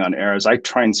I'm listening on Air is I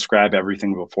try and scribe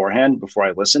everything beforehand before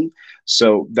I listen.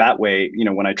 So that way,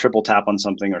 when I triple tap on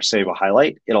something or save a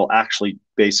highlight, it'll actually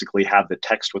basically have the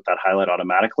text with that highlight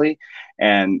automatically.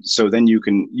 And so then you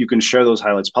can share those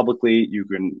highlights publicly. You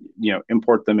can,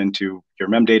 import them into your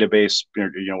Mem database,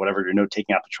 whatever your note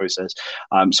taking app of choice is.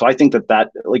 So I think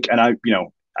that and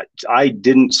I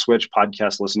didn't switch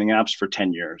podcast listening apps for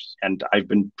 10 years, and I've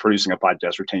been producing a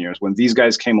podcast for 10 years. When these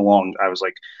guys came along, I was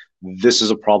like, this is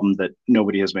a problem that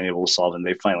nobody has been able to solve, and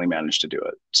they finally managed to do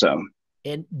it. So,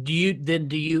 and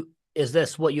is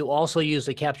this what you also use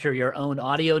to capture your own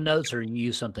audio notes, or you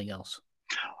use something else?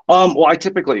 Well,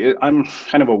 I'm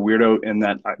kind of a weirdo in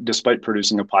that despite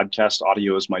producing a podcast,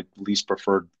 audio is my least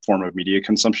preferred form of media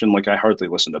consumption. Like, I hardly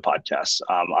listen to podcasts.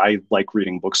 I like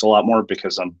reading books a lot more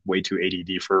because I'm way too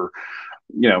ADD for,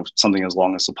 something as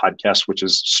long as a podcast, which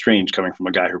is strange coming from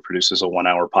a guy who produces a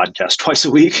 1-hour podcast twice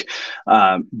a week.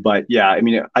 But yeah, I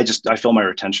mean, I feel my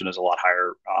retention is a lot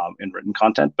higher in written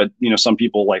content, but some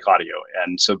people like audio.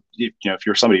 And so, if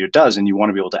you're somebody who does, and you want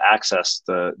to be able to access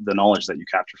the knowledge that you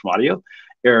capture from audio,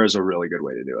 Air is a really good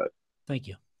way to do it. Thank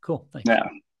you. Cool. Thanks. Yeah.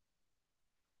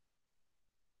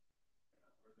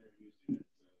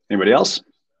 Anybody else?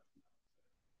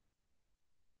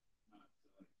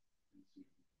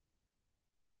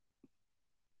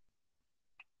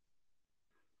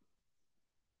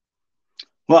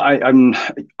 Well,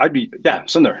 I'd be, yeah,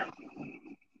 Sundar.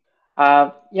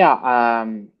 I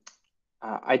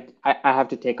have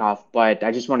to take off, but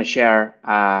I just want to share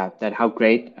that how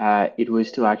great it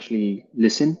was to actually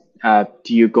listen to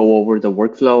you go over the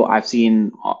workflow.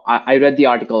 I read the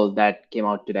article that came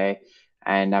out today,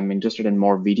 and I'm interested in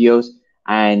more videos.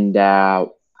 And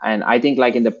I think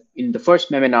like in the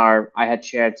first Meminar, I had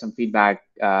shared some feedback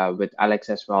with Alex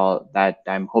as well that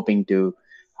I'm hoping to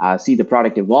see the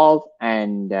product evolve.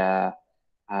 And yeah,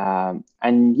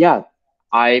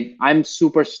 I'm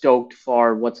super stoked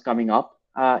for what's coming up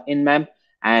in Mem,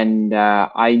 and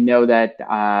I know that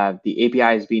the API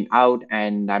has been out,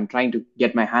 and I'm trying to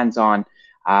get my hands on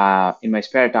in my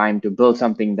spare time to build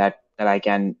something that I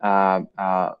can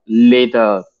lay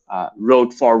the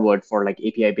road forward for like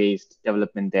API based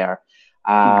development there.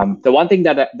 The one thing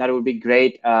that would be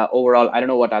great overall, I don't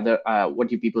know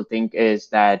what you people think, is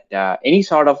that any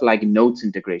sort of like notes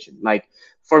integration. Like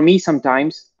for me,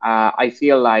 sometimes I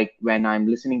feel like when I'm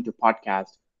listening to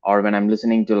podcasts, or when I'm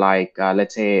listening to like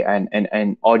let's say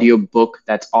an audio book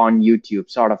that's on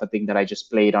YouTube, sort of a thing that I just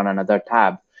played on another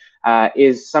tab,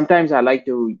 is sometimes I like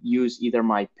to use either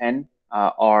my pen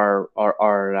or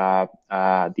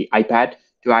the iPad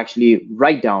to actually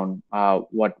write down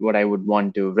what I would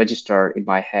want to register in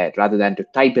my head, rather than to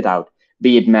type it out,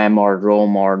 be it Mem or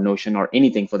Roam or Notion or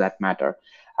anything for that matter.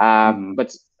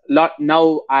 But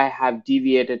now I have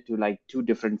deviated to like two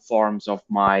different forms of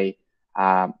my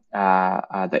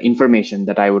the information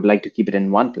that I would like to keep it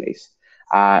in one place.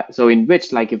 So in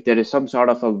which, like, if there is some sort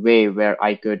of a way where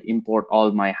I could import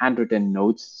all my handwritten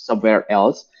notes somewhere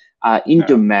else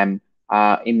into Mem,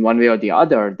 in one way or the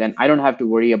other, then I don't have to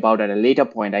worry about at a later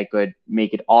point. I could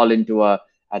make it all into a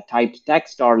typed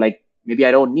text, or like maybe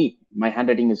I don't need, my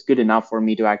handwriting is good enough for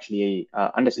me to actually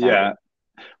understand. Yeah.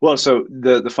 Well, so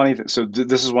the funny thing, so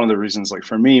this is one of the reasons, like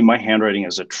for me, my handwriting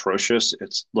is atrocious.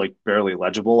 It's like barely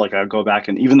legible. Like I go back,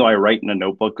 and even though I write in a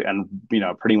notebook and,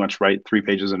 pretty much write 3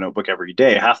 pages of notebook every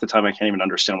day, half the time I can't even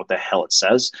understand what the hell it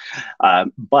says.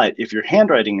 But if your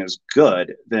handwriting is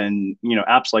good, then,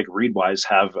 apps like Readwise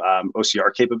have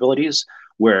OCR capabilities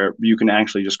where you can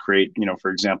actually just create,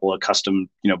 for example, a custom,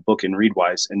 book in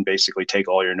Readwise and basically take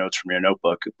all your notes from your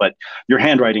notebook. But your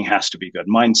handwriting has to be good.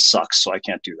 Mine sucks, so I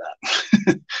can't do that.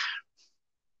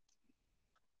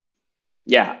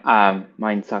 Yeah,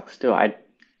 mine sucks too. I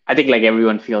I think like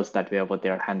everyone feels that way about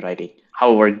their handwriting,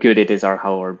 however good it is or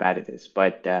however bad it is.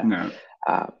 But yeah,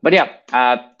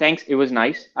 thanks. It was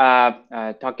nice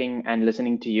talking and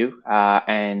listening to you.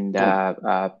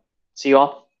 See you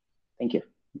all. Thank you.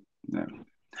 Yeah.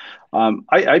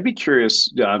 I'd be curious,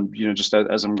 just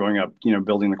as I'm going up,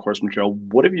 building the course material,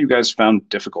 what have you guys found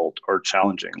difficult or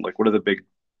challenging? Like, what are the big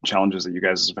challenges that you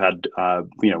guys have had,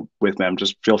 with them?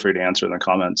 Just feel free to answer in the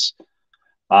comments.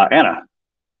 Anna.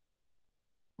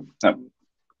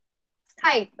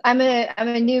 Hi, I'm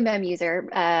a new Mem user.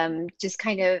 Just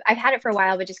kind of, I've had it for a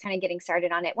while, but just kind of getting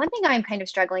started on it. One thing I'm kind of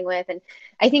struggling with, and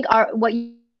I think what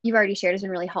you've already shared has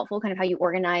been really helpful, kind of how you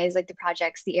organize like the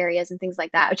projects, the areas and things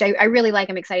like that, which I really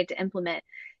like, I'm excited to implement,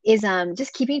 is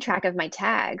just keeping track of my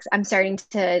tags. I'm starting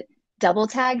to double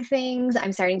tag things.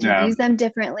 I'm starting to use them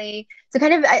differently. So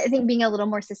kind of, I think being a little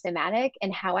more systematic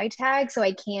in how I tag so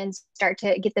I can start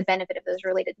to get the benefit of those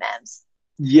related mems.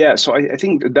 Yeah, so I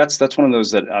think that's one of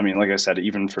those that, I mean, like I said,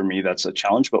 even for me, that's a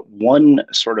challenge. But one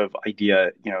sort of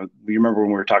idea, you remember when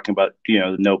we were talking about,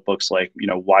 the notebooks, like,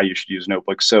 why you should use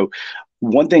notebooks. So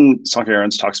one thing Sanjay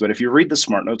Aarons talks about, if you read the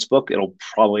Smart Notes book, it'll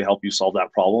probably help you solve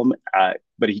that problem.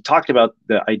 But he talked about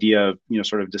the idea of,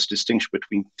 sort of this distinction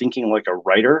between thinking like a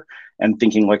writer and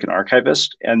thinking like an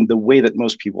archivist. And the way that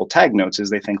most people tag notes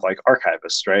is they think like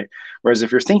archivists, right? Whereas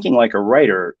if you're thinking like a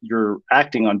writer, you're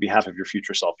acting on behalf of your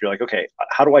future self. You're like, okay,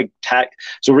 how do I tag?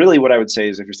 So really what I would say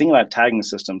is, if you're thinking about tagging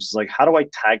systems, it's like, how do I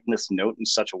tag this note in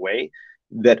such a way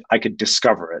that I could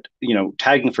discover it,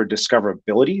 tagging for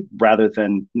discoverability rather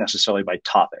than necessarily by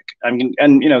topic. I mean,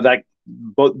 and that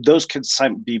both those could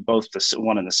be both the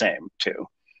one and the same too.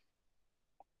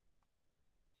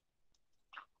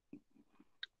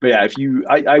 But yeah, if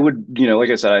I would, like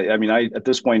I said, I mean, at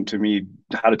this point, to me,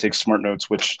 how to take Smart Notes,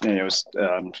 which, is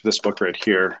this book right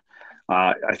here,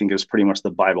 I think is pretty much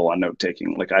the Bible on note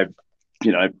taking. Like I've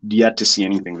yet to see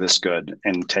anything this good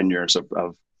in 10 years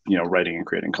of writing and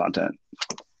creating content.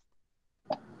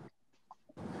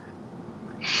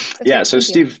 Yeah. So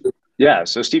Steve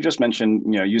just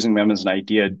mentioned, using Mem as an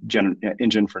idea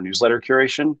engine for newsletter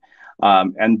curation.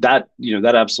 And that,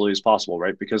 that absolutely is possible,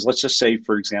 right? Because let's just say,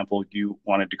 for example, you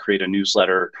wanted to create a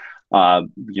newsletter,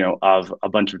 of a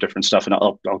bunch of different stuff. And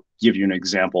I'll give you an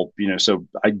example, so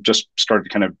I just started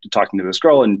kind of talking to this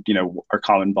girl, and, our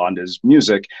common bond is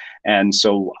music. And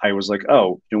so I was like,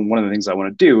 oh, one of the things I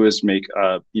want to do is make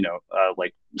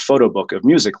like photo book of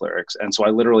music lyrics. And so I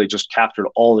literally just captured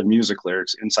all the music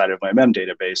lyrics inside of my Mem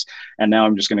database. And now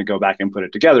I'm just going to go back and put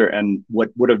it together. And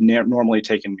what would have normally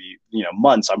taken me,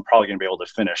 months, I'm probably going to be able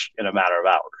to finish in a matter of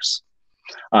hours.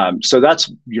 So that's,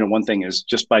 one thing is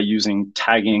just by using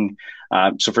tagging.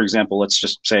 So for example, let's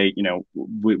just say,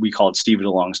 we call it Steve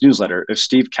DeLong's newsletter. If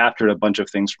Steve captured a bunch of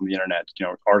things from the internet,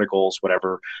 articles,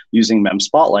 whatever, using Mem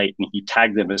Spotlight, and he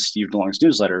tagged them as Steve DeLong's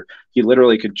newsletter, he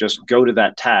literally could just go to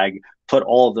that tag, put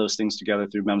all of those things together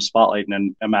through Mem Spotlight, and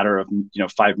in a matter of,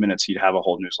 5 minutes, he'd have a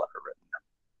whole newsletter written.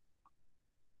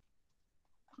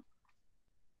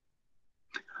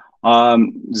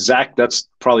 Zach, that's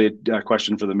probably a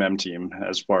question for the Mem team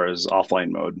as far as offline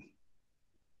mode.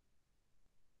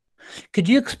 Could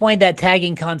you explain that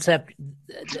tagging concept?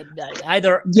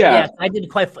 Either, I didn't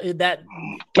quite that.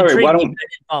 All right, why don't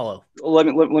follow? Let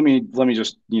me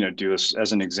just do this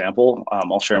as an example.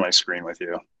 I'll share my screen with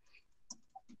you.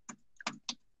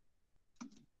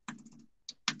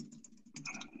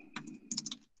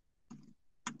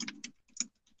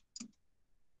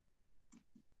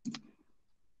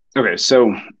 Okay,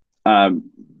 so so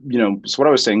what I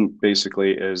was saying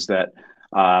basically is that,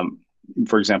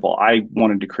 for example, I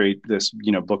wanted to create this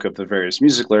book of the various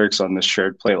music lyrics on this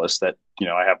shared playlist that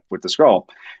I have with this girl,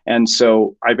 and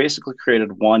so I basically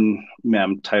created one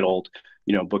Mem titled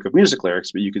book of music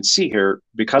lyrics. But you can see here,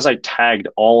 because I tagged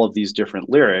all of these different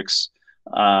lyrics,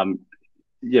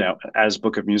 as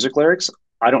book of music lyrics,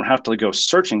 I don't have to go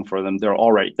searching for them. They're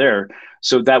all right there.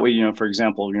 So that way, for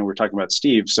example, we're talking about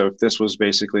Steve. So if this was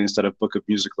basically, instead of book of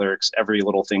music lyrics, every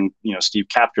little thing, Steve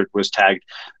captured was tagged,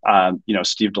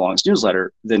 Steve DeLong's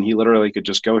newsletter, then he literally could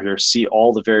just go here, see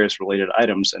all the various related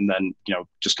items, and then,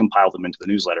 just compile them into the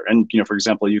newsletter. And, for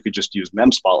example, you could just use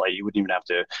Mem Spotlight. You wouldn't even have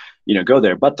to, go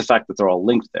there. But the fact that they're all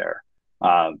linked there,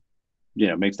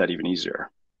 makes that even easier.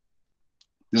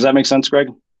 Does that make sense, Greg?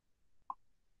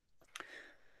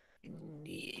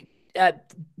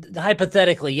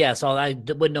 Hypothetically, yes. I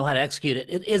wouldn't know how to execute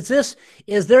it.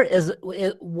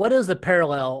 What is the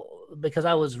parallel? Because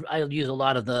I use a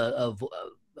lot of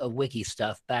wiki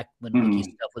stuff back when wiki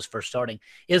stuff was first starting.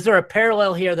 Is there a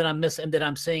parallel here that I'm missing, that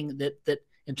I'm seeing that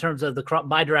in terms of the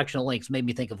bi-directional links made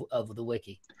me think of the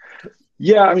wiki?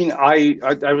 Yeah, I mean, I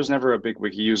was never a big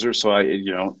wiki user, so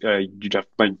you'd have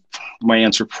my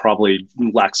answer probably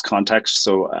lacks context.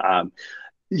 So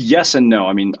yes and no.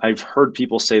 I mean, I've heard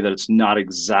people say that it's not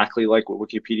exactly like what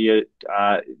Wikipedia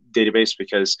database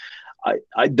because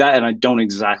and I don't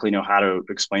exactly know how to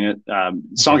explain it.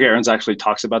 Song Aarons actually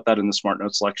talks about that in the Smart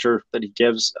Notes lecture that he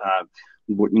gives.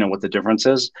 What the difference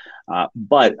is,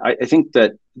 but I think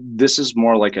that this is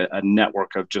more like a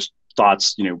network of just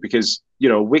thoughts. Because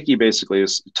wiki basically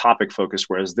is topic focused,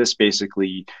 whereas this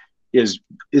basically it's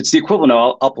the equivalent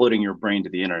of uploading your brain to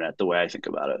the internet. The way I think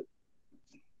about it.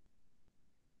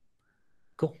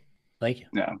 Cool. Thank you.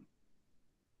 Yeah.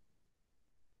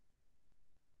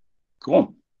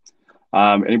 Cool.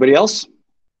 Anybody else?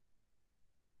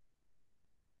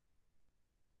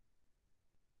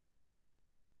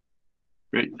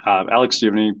 Great. Alex, do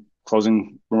you have any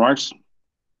closing remarks?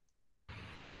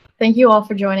 Thank you all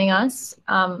for joining us.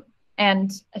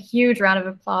 And a huge round of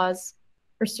applause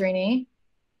for Srini.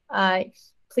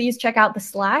 Please check out the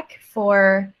Slack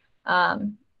for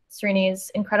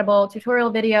Srini's incredible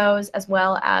tutorial videos, as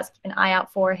well as keep an eye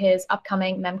out for his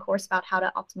upcoming MEM course about how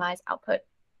to optimize output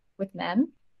with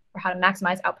MEM, or how to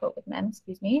maximize output with MEM,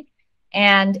 excuse me.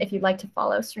 And if you'd like to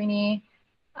follow Srini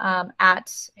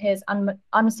at his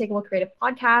Unmistakable Creative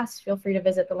podcast, feel free to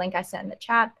visit the link I sent in the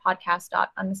chat,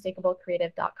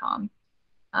 podcast.unmistakablecreative.com.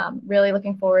 Really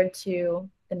looking forward to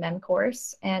the MEM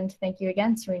course. And thank you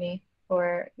again, Srini,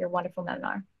 for your wonderful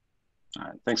Meminar. All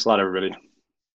right. Thanks a lot, everybody.